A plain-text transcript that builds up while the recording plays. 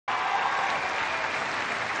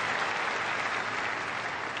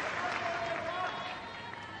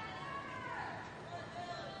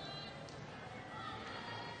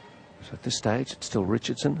So at this stage, it's still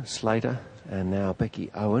Richardson, Slater, and now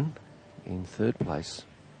Becky Owen in third place.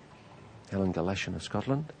 Helen Galashan of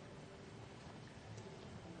Scotland.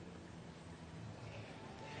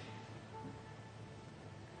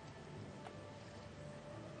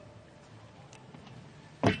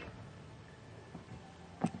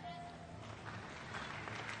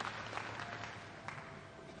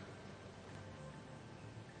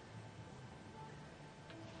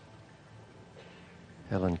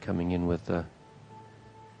 Helen coming in with the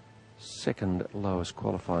second lowest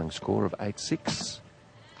qualifying score of 8.6.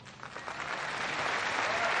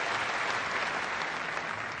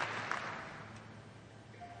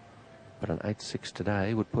 But an 8.6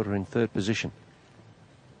 today would put her in third position.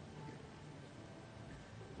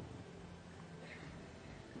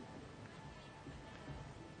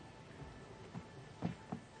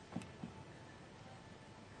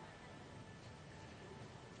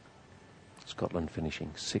 Scotland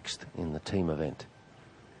finishing 6th in the team event,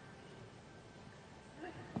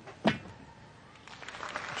 which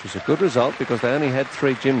is a good result because they only had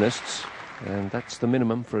 3 gymnasts, and that's the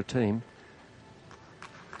minimum for a team.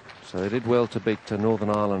 So they did well to beat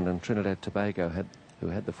Northern Ireland and Trinidad and Tobago, who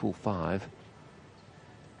had the full 5.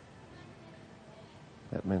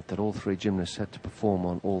 That meant that all 3 gymnasts had to perform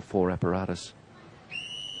on all 4 apparatus.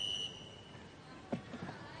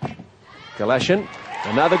 Galashan,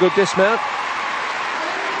 another good dismount.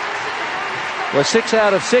 We're 6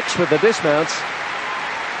 out of 6 with the dismounts.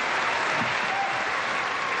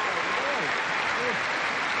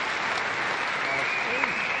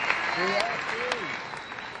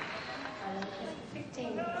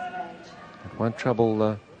 It won't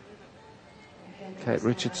trouble Kate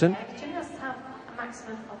Richardson. Gymnasts have a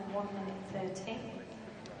maximum of 1 minute 30,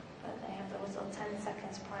 but they have also 10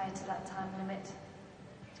 seconds prior to that time limit to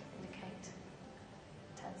indicate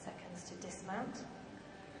 10 seconds to dismount.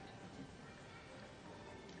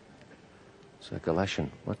 So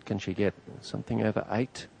Galashan, what can she get? Something over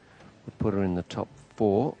 8 would put her in the top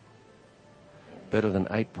 4. Better than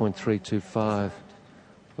 8.325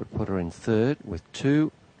 would put her in third with 2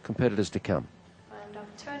 competitors to come. And of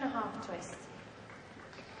 2.5 twists.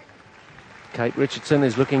 Kate Richardson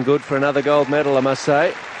is looking good for another gold medal, I must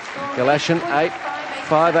say. Galashan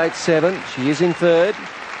 8.587. She is in third.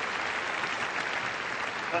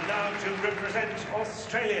 And now to represent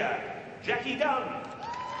Australia, Jacqui Dunn.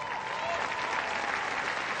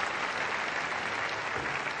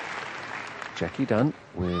 Jacqui Dunn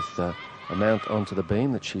with a mount onto the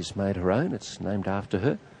beam that she's made her own. It's named after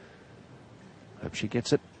her. Hope she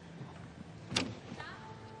gets it.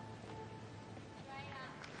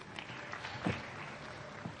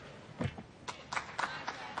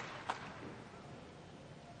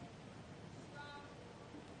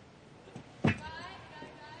 Now,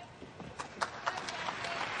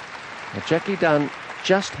 Jacqui Dunn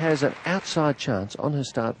just has an outside chance on her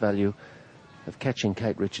start value of catching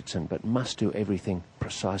Kate Richardson, but must do everything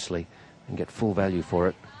precisely and get full value for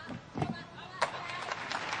it.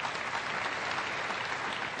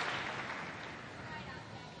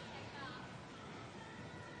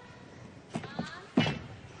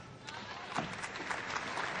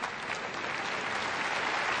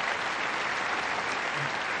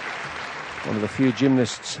 One of the few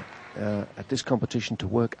gymnasts at this competition to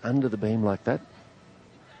work under the beam like that.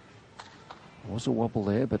 There was a wobble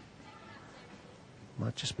there, but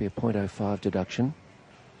might just be a 0.05 deduction.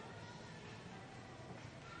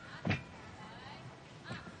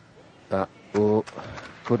 Oh,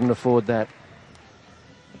 couldn't afford that.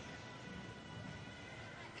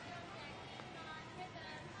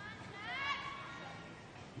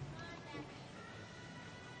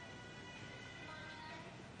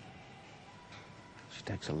 She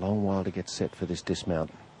takes a long while to get set for this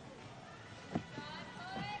dismount.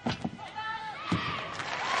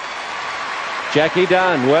 Jacqui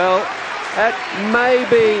Dunn, well, that may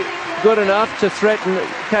be good enough to threaten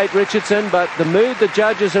Kate Richardson, but the mood the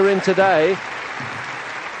judges are in today,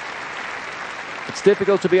 it's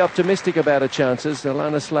difficult to be optimistic about her chances.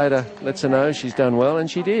 Alana Slater lets her know she's done well, and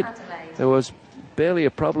she did. There was barely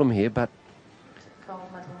a problem here, but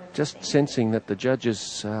just sensing that the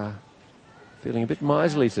judges are feeling a bit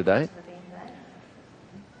miserly today.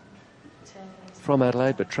 From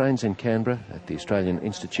Adelaide, but trains in Canberra at the Australian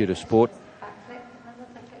Institute of Sport.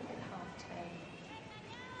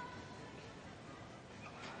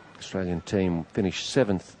 Australian team finished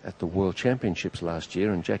 7th at the World Championships last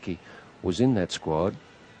year, and Jacqui was in that squad.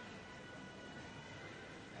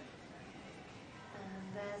 And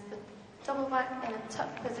there's the double back in a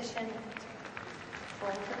tuck position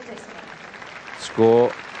for the dismount.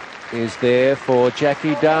 Score is there for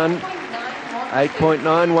Jacqui Dunn.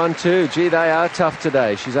 8.912. Gee, they are tough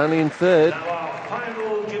today. She's only in third. Now our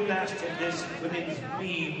final gymnast in this women's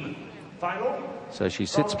beam final. So she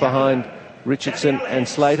sits behind Richardson and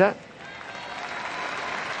Slater.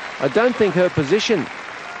 I don't think her position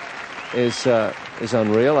is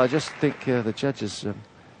unreal. I just think the judges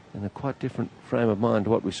in a quite different frame of mind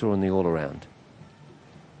to what we saw in the all-around.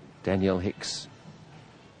 Danielle Hicks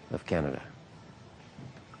of Canada.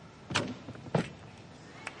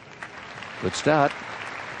 Good start.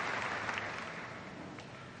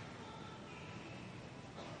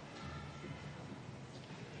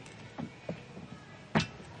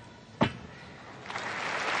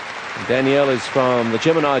 Danielle is from the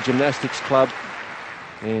Gemini Gymnastics Club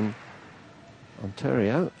in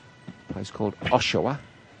Ontario, a place called Oshawa.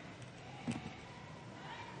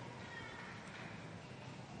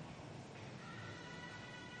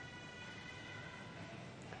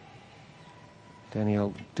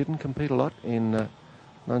 Danielle didn't compete a lot in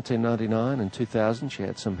 1999 and 2000. She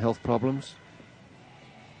had some health problems.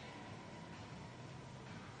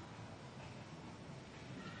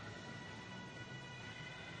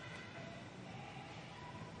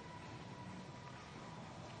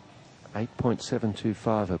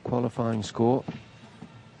 .725 her qualifying score.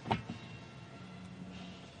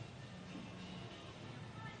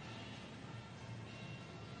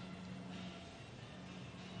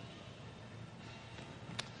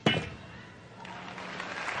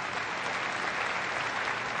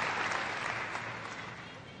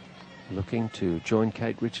 Looking to join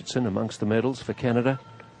Kate Richardson amongst the medals for Canada.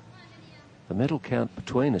 The medal count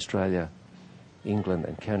between Australia, England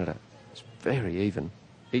and Canada is very even,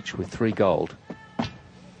 each with 3 gold.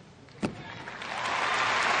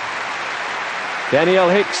 Danielle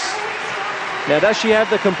Hicks. Now, does she have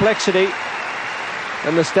the complexity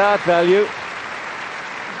and the start value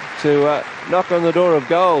to knock on the door of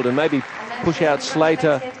gold and maybe push out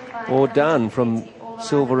Slater or Dunn from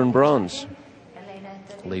silver and bronze?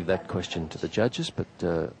 Leave that question to the judges, but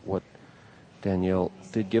what Danielle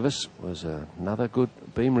did give us was another good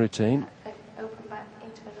beam routine. Open back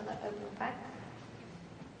into another open back.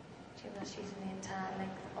 Gymnasts using the entire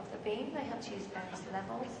length of the beam. They have to use various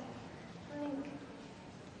levels. Link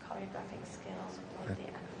choreographic skills with the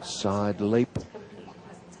acrobatics. Side leap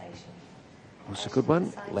was a good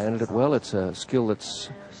one. Landed it well. It's a skill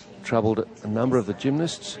that's troubled a number of the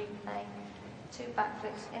gymnasts. 2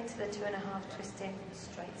 backflips into the 2.5 twisting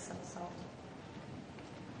straight somersault.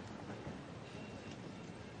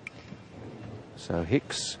 So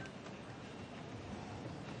Hicks,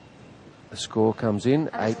 the score comes in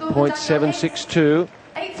 8.762.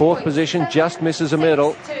 4th position, just misses a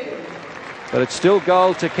medal, but it's still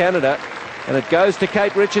gold to Canada, and it goes to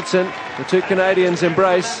Kate Richardson. The 2 Canadians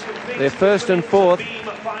embrace their 1st and 4th,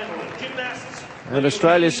 and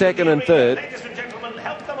Australia 2nd and 3rd.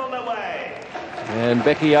 And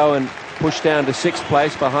Becky Owen pushed down to 6th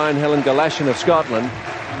place behind Helen Galashan of Scotland.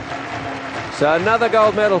 So another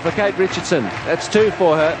gold medal for Kate Richardson. That's 2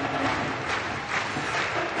 for her.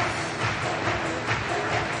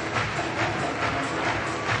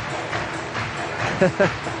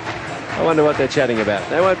 I wonder what they're chatting about.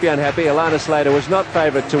 They won't be unhappy. Alana Slater was not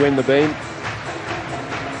favourite to win the beam.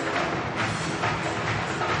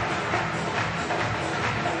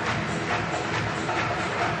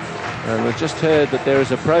 And we've just heard that there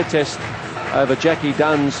is a protest over Jacqui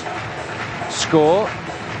Dunn's score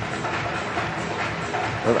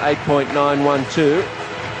of 8.912.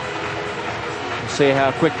 We'll see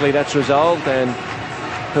how quickly that's resolved and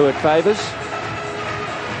who it favours.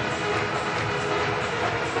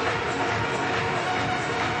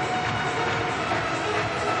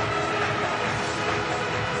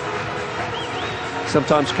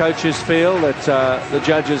 Sometimes coaches feel that the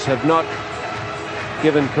judges have not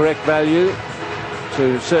given correct value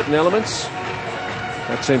to certain elements.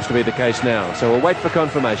 That seems to be the case now. So we'll wait for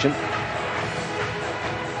confirmation.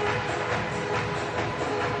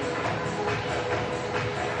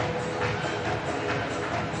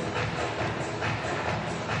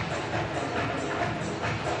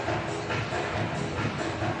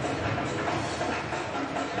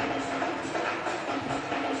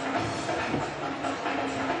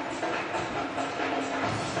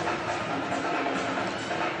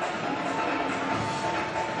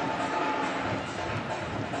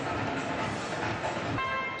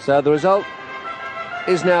 So the result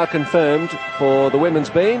is now confirmed for the women's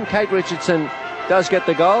beam. Kate Richardson does get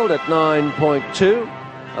the gold at 9.2.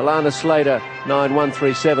 Alana Slater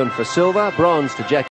 9.137 for silver. Bronze to Jacqui.